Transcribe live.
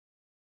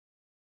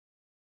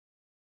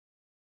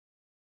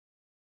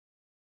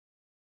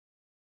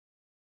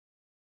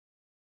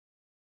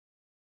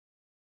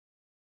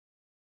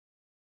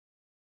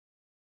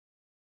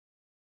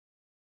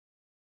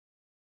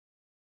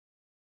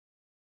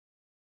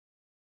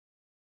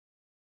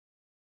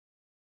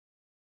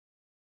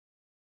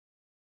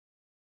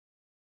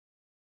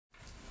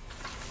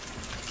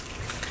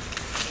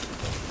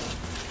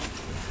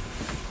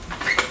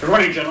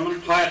morning, gentlemen.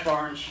 Hyatt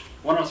Barnes,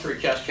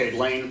 103 Cascade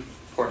Lane,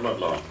 Port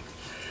Ludlow.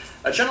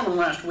 A gentleman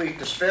last week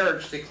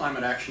disparaged the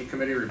Climate Action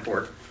Committee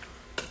report.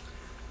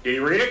 Did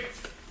you read it?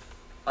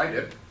 I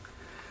did.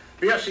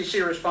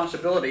 BSCC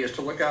responsibility is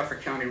to look out for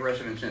county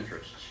residents'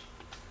 interests.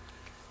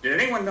 Did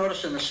anyone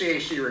notice in the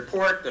CAC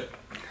report that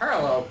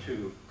parallel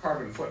to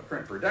carbon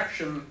footprint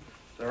reduction,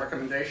 the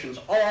recommendations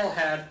all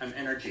had an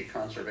energy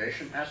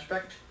conservation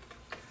aspect?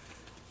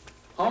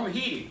 Home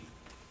heating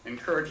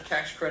encouraged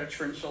tax credits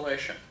for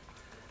insulation.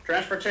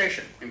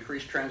 Transportation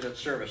increased transit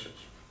services.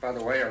 By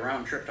the way, a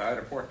round trip to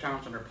either Port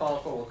Townsend or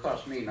Paulico will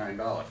cost me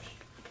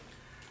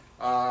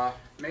 $9.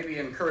 Maybe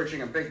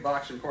encouraging a big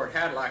box in Port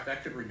Hadlock,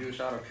 that could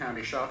reduce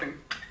out-of-county shopping.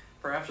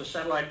 Perhaps a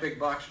satellite big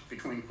box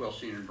between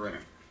Quilcene and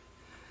Brennan.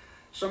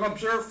 Some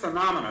observed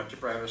phenomena to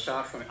drive us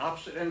out from the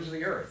opposite ends of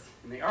the Earth.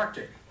 In the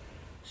Arctic,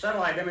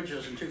 satellite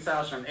images in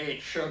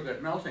 2008 showed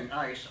that melting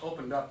ice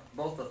opened up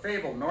both the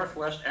fabled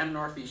northwest and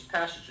northeast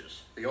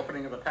passages. The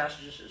opening of the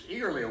passages is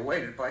eagerly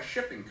awaited by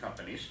shipping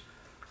companies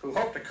who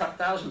hope to cut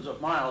thousands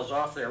of miles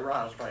off their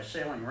routes by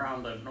sailing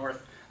around the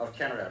north of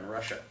Canada and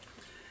Russia.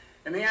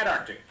 In the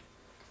Antarctic,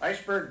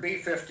 iceberg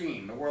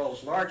B-15, the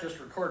world's largest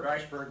recorded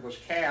iceberg, was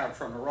calved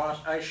from the Ross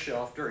Ice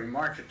Shelf during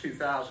March of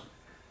 2000.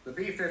 The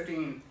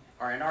B-15,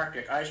 or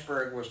Antarctic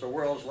iceberg, was the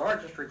world's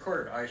largest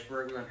recorded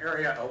iceberg with an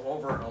area of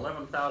over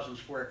 11,000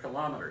 square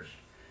kilometers.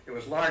 It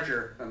was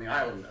larger than the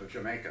island of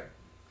Jamaica.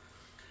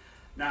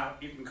 Now,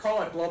 you can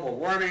call it global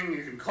warming,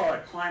 you can call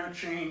it climate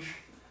change,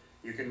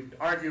 you can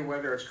argue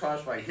whether it's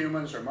caused by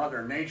humans or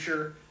Mother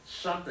Nature.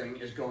 Something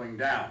is going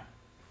down.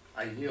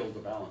 I yield the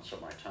balance of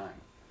my time.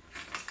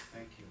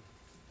 Thank you.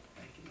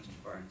 Thank you, Mr.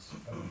 Barnes.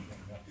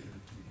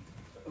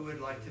 Who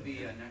would like to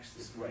be next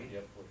this morning?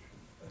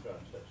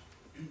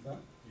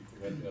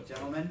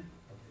 Gentlemen?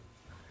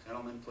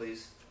 Gentlemen,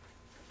 please.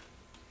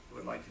 Who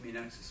would like to be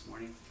next this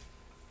morning?